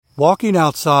Walking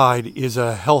outside is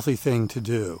a healthy thing to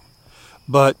do,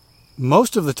 but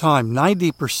most of the time,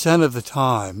 90% of the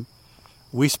time,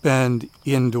 we spend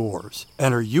indoors.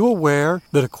 And are you aware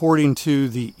that according to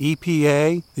the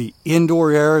EPA, the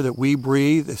indoor air that we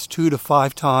breathe is 2 to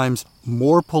 5 times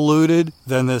more polluted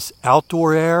than this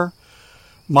outdoor air?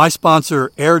 My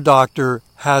sponsor, Air Doctor,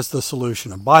 has the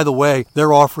solution. And by the way,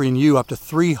 they're offering you up to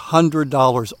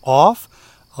 $300 off.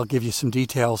 I'll give you some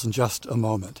details in just a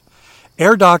moment.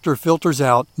 Air Doctor filters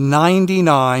out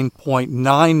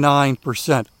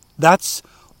 99.99%. That's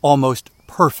almost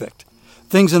perfect.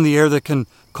 Things in the air that can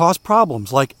cause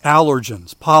problems like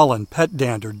allergens, pollen, pet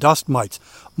dander, dust mites,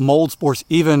 mold spores,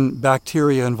 even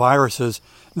bacteria and viruses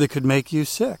that could make you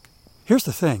sick. Here's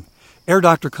the thing. Air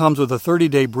Doctor comes with a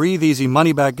 30-day breathe easy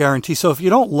money-back guarantee, so if you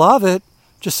don't love it,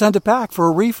 just send it back for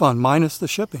a refund minus the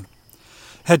shipping.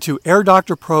 Head to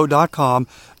airdoctorpro.com,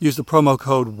 use the promo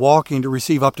code WALKING to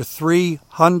receive up to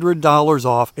 $300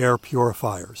 off air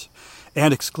purifiers.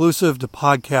 And exclusive to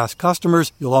podcast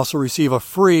customers, you'll also receive a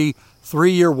free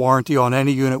 3-year warranty on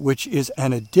any unit, which is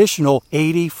an additional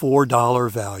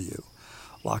 $84 value.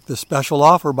 Lock this special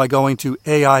offer by going to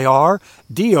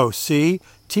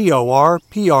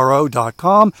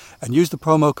airdoctorpro.com and use the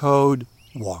promo code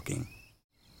WALKING.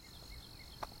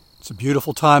 It's a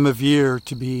beautiful time of year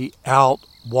to be out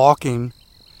walking.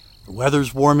 The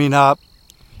weather's warming up.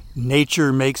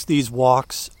 Nature makes these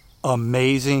walks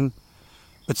amazing.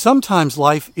 But sometimes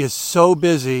life is so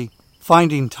busy,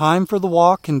 finding time for the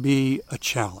walk can be a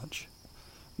challenge.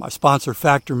 My sponsor,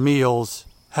 Factor Meals,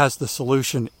 has the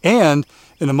solution. And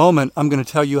in a moment, I'm going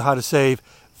to tell you how to save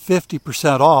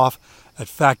 50% off at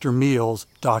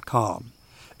factormeals.com.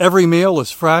 Every meal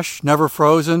is fresh, never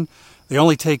frozen. They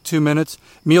only take 2 minutes.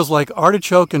 Meals like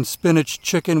artichoke and spinach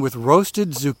chicken with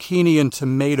roasted zucchini and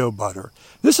tomato butter.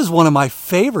 This is one of my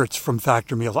favorites from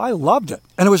Factor Meals. I loved it.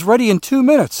 And it was ready in 2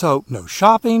 minutes, so no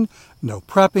shopping, no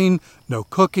prepping, no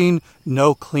cooking,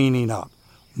 no cleaning up.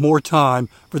 More time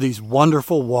for these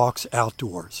wonderful walks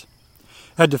outdoors.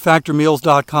 Head to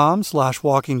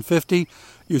factormeals.com/walking50.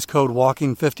 Use code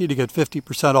WALKING50 to get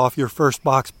 50% off your first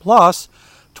box plus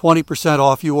 20%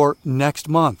 off your next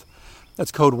month.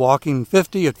 That's code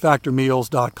WALKING50 at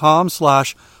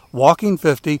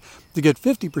factormeals.com/walking50 to get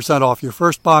 50% off your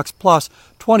first box plus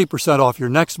 20% off your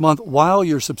next month while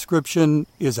your subscription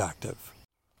is active.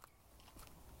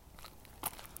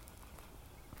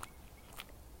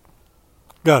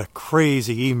 Got a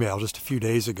crazy email just a few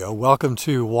days ago. Welcome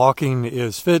to Walking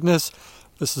is Fitness.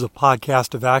 This is a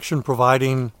podcast of action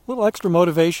providing a little extra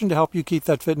motivation to help you keep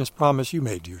that fitness promise you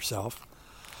made to yourself.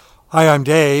 Hi, I'm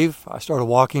Dave. I started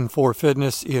Walking for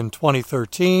Fitness in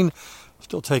 2013.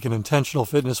 Still take an intentional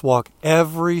fitness walk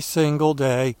every single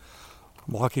day.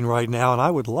 I'm walking right now, and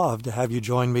I would love to have you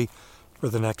join me for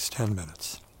the next 10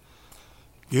 minutes.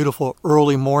 Beautiful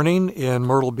early morning in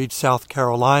Myrtle Beach, South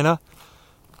Carolina.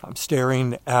 I'm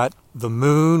staring at the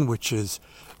moon, which is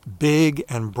big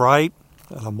and bright,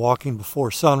 and I'm walking before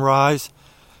sunrise.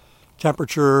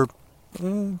 Temperature,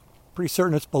 pretty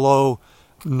certain it's below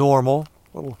normal,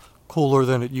 a little cooler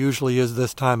than it usually is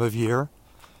this time of year.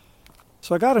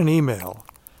 So I got an email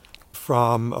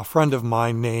from a friend of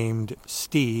mine named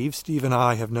Steve. Steve and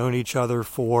I have known each other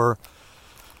for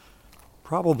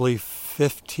probably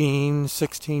 15,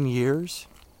 16 years.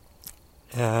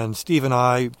 And Steve and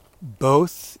I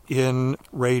both in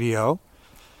radio.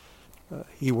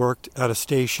 He worked at a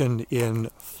station in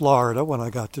Florida when I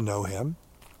got to know him.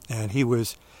 And he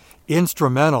was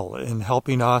instrumental in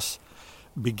helping us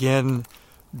begin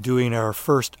doing our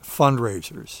first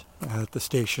fundraisers at the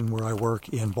station where I work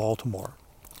in Baltimore.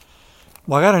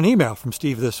 Well, I got an email from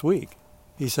Steve this week.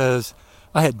 He says,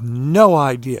 I had no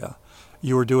idea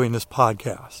you were doing this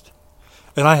podcast.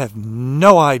 And I have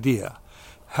no idea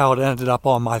how it ended up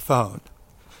on my phone.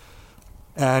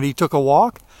 And he took a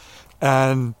walk,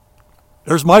 and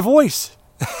there's my voice.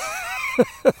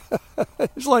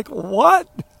 He's like, what?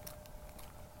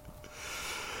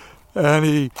 And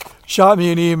he shot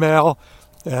me an email,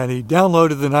 and he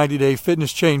downloaded the 90-day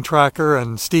fitness chain tracker.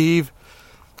 And Steve,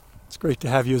 it's great to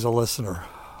have you as a listener.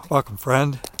 Welcome,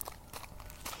 friend.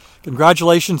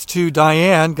 Congratulations to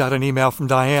Diane. Got an email from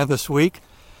Diane this week.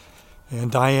 And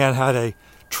Diane had a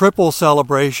triple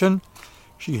celebration.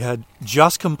 She had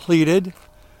just completed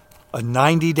a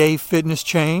 90-day fitness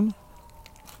chain.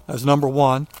 That's number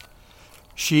one.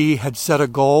 She had set a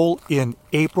goal in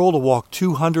April to walk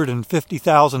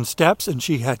 250,000 steps, and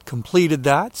she had completed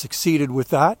that, succeeded with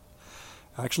that.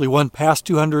 Actually went past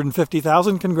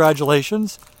 250,000.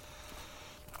 Congratulations.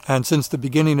 And since the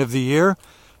beginning of the year,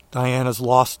 Diane has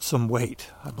lost some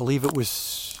weight. I believe it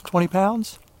was 20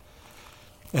 pounds.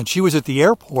 And she was at the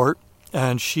airport,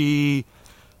 and she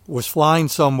was flying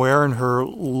somewhere, and her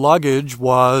luggage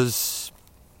was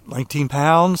 19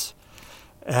 pounds.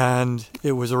 And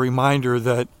it was a reminder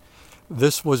that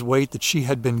this was weight that she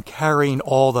had been carrying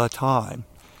all the time.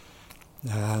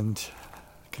 And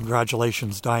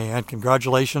congratulations, Diane.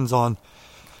 Congratulations on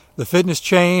the fitness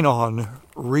chain, on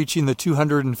reaching the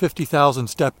 250,000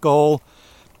 step goal,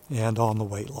 and on the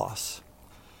weight loss.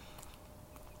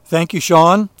 Thank you,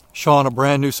 Sean. Sean, a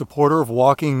brand new supporter of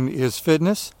Walking is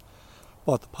Fitness.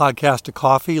 Bought the podcast a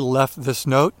coffee, left this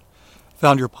note.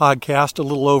 Found your podcast a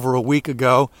little over a week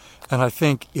ago, and I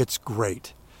think it's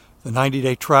great. The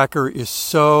 90-day tracker is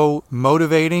so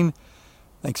motivating.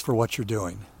 Thanks for what you're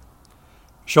doing.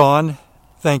 Sean,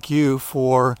 thank you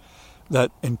for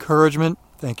that encouragement.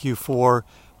 Thank you for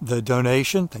the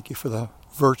donation. Thank you for the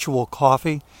virtual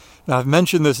coffee. Now, I've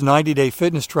mentioned this 90-day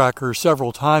fitness tracker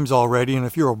several times already, and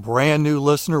if you're a brand new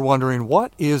listener wondering,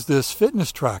 what is this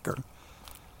fitness tracker?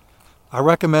 I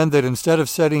recommend that instead of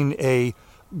setting a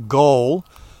goal,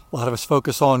 a lot of us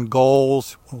focus on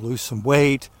goals, want to lose some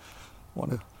weight,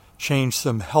 want to change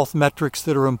some health metrics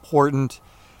that are important.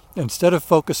 Instead of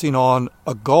focusing on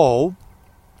a goal,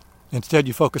 instead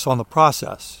you focus on the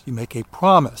process. You make a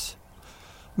promise.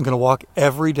 I'm going to walk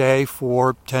every day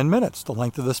for 10 minutes, the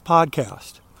length of this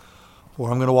podcast. Or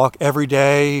I'm going to walk every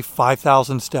day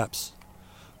 5,000 steps.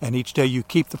 And each day you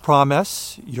keep the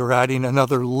promise, you're adding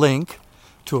another link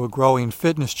to a growing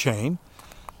fitness chain.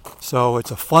 So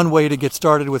it's a fun way to get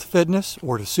started with fitness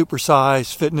or to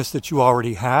supersize fitness that you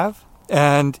already have.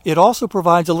 And it also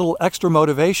provides a little extra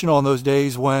motivation on those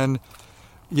days when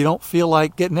you don't feel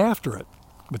like getting after it.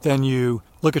 But then you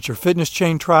look at your fitness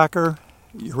chain tracker,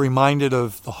 you're reminded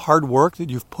of the hard work that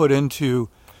you've put into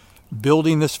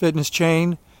building this fitness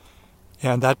chain,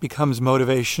 and that becomes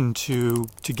motivation to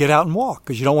get out and walk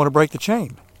because you don't want to break the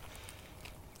chain.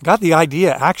 Got the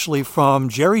idea actually from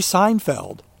Jerry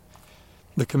Seinfeld,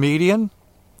 the comedian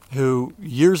who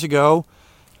years ago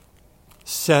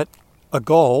set a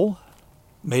goal,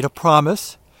 made a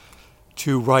promise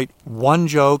to write one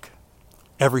joke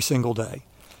every single day.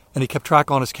 And he kept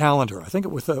track on his calendar, I think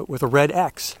with a red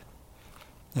X.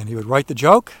 And he would write the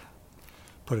joke,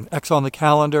 put an X on the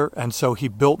calendar, and so he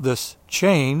built this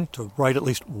chain to write at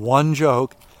least one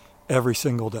joke every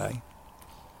single day.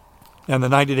 And the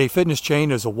 90-day fitness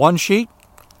chain is a one sheet.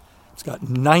 It's got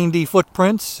 90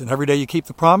 footprints, and every day you keep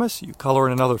the promise, you color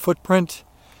in another footprint,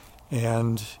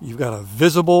 and you've got a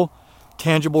visible,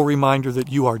 tangible reminder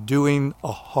that you are doing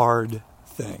a hard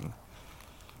thing.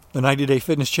 The 90-day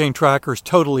fitness chain tracker is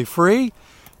totally free.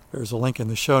 There's a link in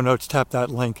the show notes. Tap that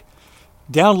link.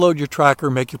 Download your tracker,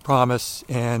 make your promise,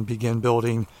 and begin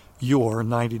building your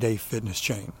 90-day fitness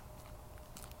chain.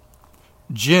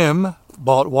 Jim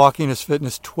bought Walking is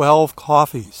Fitness 12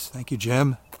 coffees. Thank you,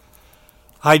 Jim.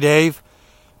 Hi, Dave.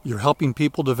 You're helping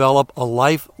people develop a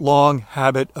lifelong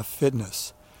habit of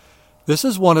fitness. This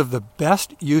is one of the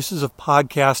best uses of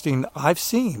podcasting I've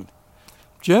seen.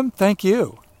 Jim, thank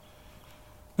you.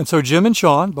 And so Jim and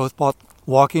Sean both bought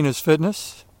Walking is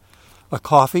Fitness, a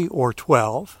coffee or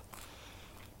 12.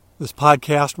 This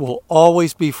podcast will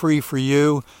always be free for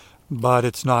you, but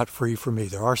it's not free for me.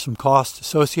 There are some costs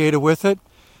associated with it.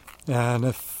 And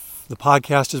if the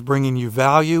podcast is bringing you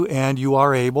value and you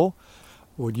are able,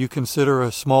 would you consider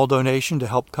a small donation to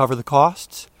help cover the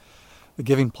costs? The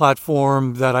giving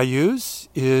platform that I use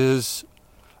is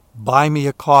Buy Me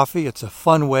a Coffee. It's a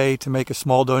fun way to make a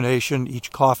small donation.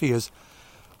 Each coffee is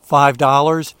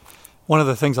 $5. One of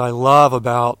the things I love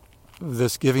about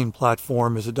this giving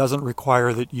platform is it doesn't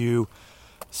require that you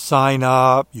sign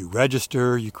up, you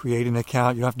register, you create an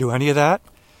account. You don't have to do any of that.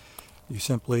 You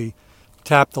simply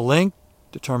tap the link,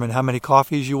 determine how many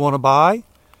coffees you want to buy,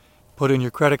 put in your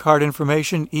credit card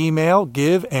information, email,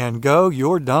 give, and go.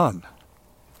 You're done.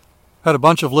 Had a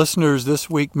bunch of listeners this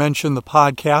week mention the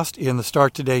podcast in the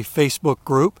Start Today Facebook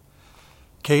group.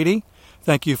 Katie,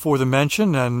 thank you for the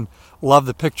mention and love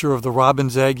the picture of the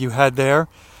robin's egg you had there.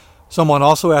 Someone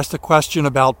also asked a question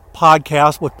about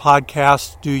podcasts. What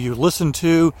podcasts do you listen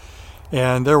to?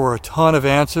 And there were a ton of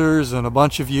answers, and a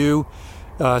bunch of you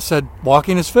said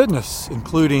Walking is Fitness,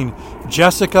 including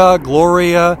Jessica,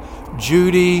 Gloria,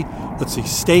 Judy,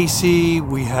 Stacy.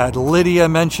 We had Lydia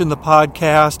mention the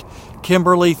podcast.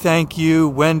 Kimberly, thank you.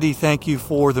 Wendy, thank you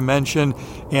for the mention.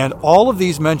 And all of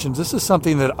these mentions, this is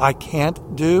something that I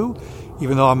can't do,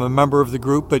 even though I'm a member of the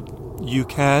group, but you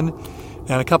can.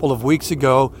 And a couple of weeks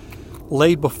ago,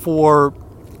 laid before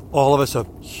all of us a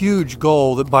huge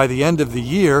goal that by the end of the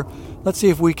year, let's see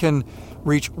if we can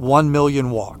reach 1 million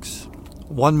walks,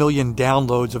 1 million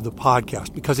downloads of the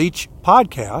podcast, because each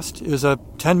podcast is a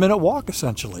 10-minute walk,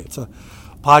 essentially. It's a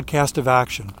Podcast of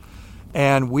Action.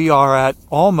 And we are at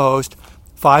almost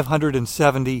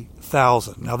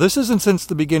 570,000. Now, this isn't since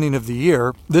the beginning of the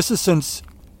year. This is since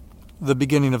the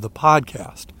beginning of the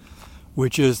podcast,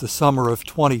 which is the summer of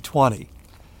 2020.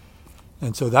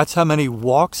 And so that's how many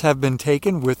walks have been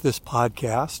taken with this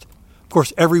podcast. Of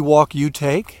course, every walk you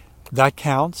take, that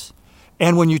counts.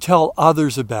 And when you tell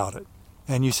others about it,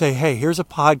 and you say, hey, here's a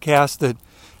podcast that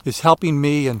is helping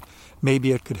me, and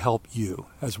maybe it could help you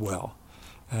as well.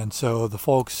 And so the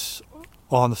folks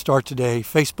on the Start Today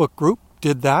Facebook group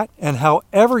did that. And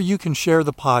however you can share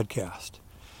the podcast,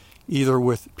 either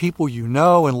with people you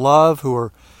know and love who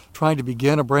are trying to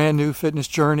begin a brand new fitness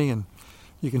journey, and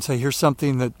you can say, here's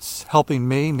something that's helping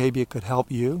me, maybe it could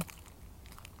help you.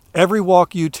 Every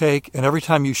walk you take and every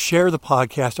time you share the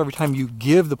podcast, every time you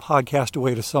give the podcast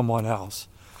away to someone else,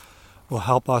 will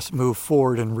help us move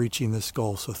forward in reaching this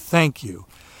goal. So thank you.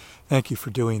 Thank you for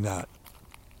doing that.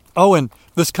 Oh, and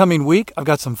this coming week, I've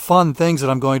got some fun things that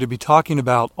I'm going to be talking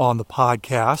about on the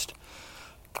podcast.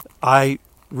 I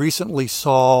recently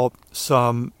saw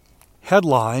some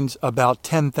headlines about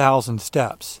 10,000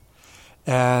 steps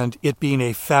and it being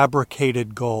a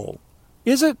fabricated goal.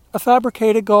 Is it a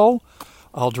fabricated goal?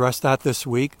 I'll address that this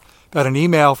week. Got an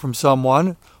email from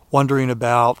someone wondering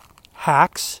about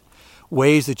hacks,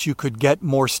 ways that you could get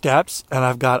more steps, and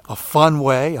I've got a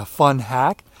fun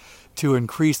hack to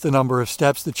increase the number of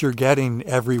steps that you're getting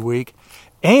every week.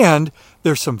 And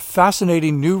there's some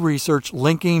fascinating new research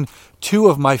linking two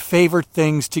of my favorite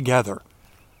things together,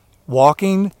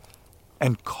 walking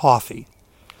and coffee.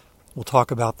 We'll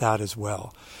talk about that as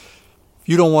well. If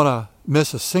you don't want to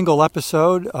miss a single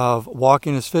episode of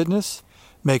Walking is Fitness,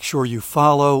 make sure you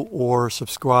follow or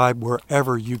subscribe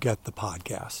wherever you get the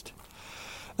podcast.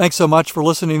 Thanks so much for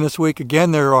listening this week.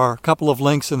 Again, there are a couple of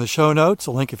links in the show notes.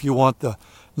 A link if you want the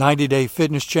 90-day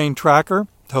fitness chain tracker,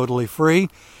 totally free.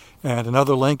 And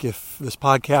another link if this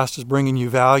podcast is bringing you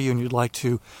value and you'd like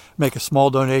to make a small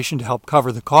donation to help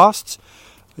cover the costs.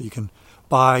 You can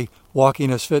buy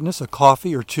Walking as Fitness a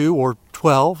coffee or 2 or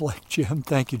 12 like Jim.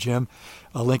 Thank you, Jim.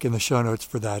 A link in the show notes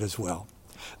for that as well.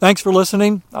 Thanks for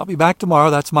listening. I'll be back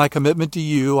tomorrow. That's my commitment to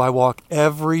you. I walk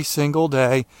every single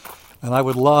day, and I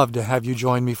would love to have you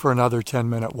join me for another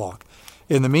 10-minute walk.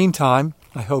 In the meantime,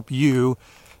 I hope you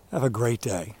have a great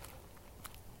day.